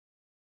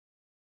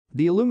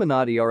The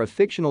Illuminati are a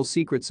fictional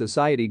secret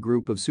society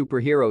group of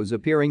superheroes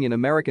appearing in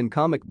American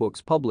comic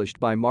books published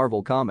by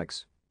Marvel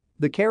Comics.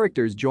 The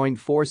characters joined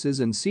forces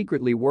and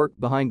secretly worked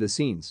behind the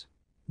scenes.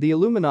 The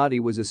Illuminati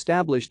was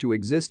established to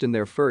exist in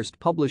their first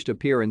published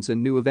appearance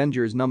in New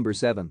Avengers number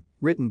 7,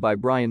 written by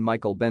Brian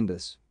Michael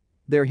Bendis.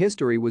 Their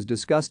history was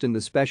discussed in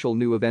the special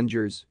New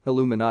Avengers,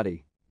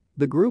 Illuminati.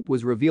 The group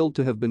was revealed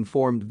to have been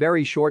formed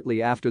very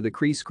shortly after the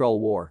Kree-Skrull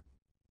War.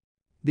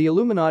 The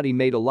Illuminati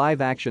made a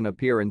live-action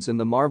appearance in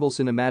the Marvel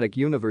Cinematic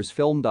Universe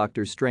film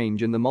Doctor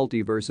Strange in the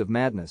Multiverse of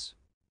Madness.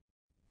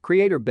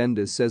 Creator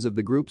Bendis says of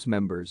the group's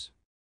members,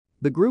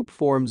 "The group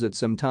forms at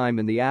some time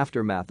in the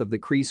aftermath of the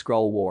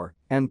Kree-Skrull War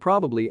and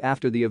probably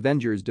after the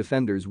Avengers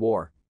Defenders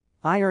War.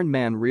 Iron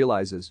Man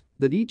realizes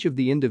that each of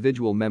the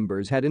individual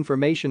members had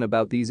information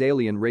about these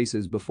alien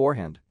races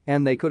beforehand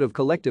and they could have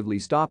collectively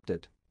stopped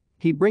it.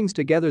 He brings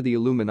together the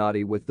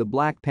Illuminati with the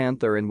Black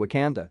Panther and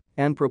Wakanda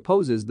and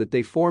proposes that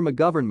they form a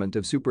government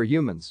of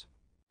superhumans."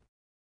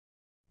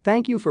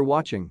 Thank you for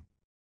watching.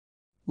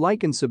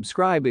 Like and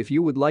subscribe if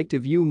you would like to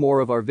view more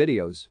of our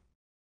videos.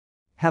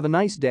 Have a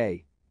nice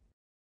day.